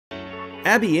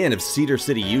Abbey Inn of Cedar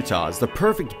City, Utah is the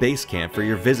perfect base camp for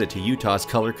your visit to Utah's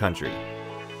color country.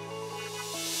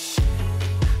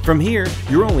 From here,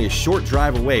 you're only a short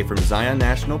drive away from Zion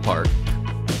National Park,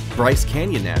 Bryce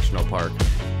Canyon National Park,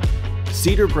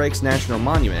 Cedar Breaks National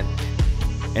Monument,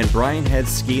 and Brian Head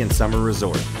Ski and Summer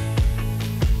Resort.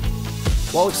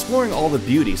 While exploring all the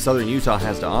beauty southern Utah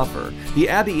has to offer, the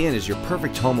Abbey Inn is your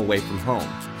perfect home away from home.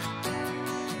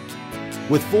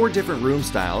 With 4 different room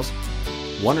styles,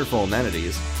 wonderful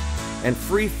amenities, and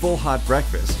free full hot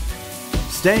breakfast,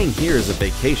 staying here is a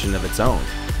vacation of its own.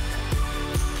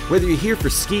 Whether you're here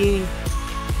for skiing,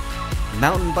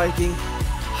 mountain biking,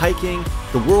 hiking,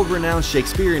 the world-renowned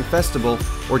Shakespearean festival,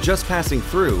 or just passing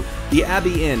through, the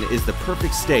Abbey Inn is the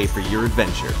perfect stay for your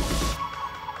adventure.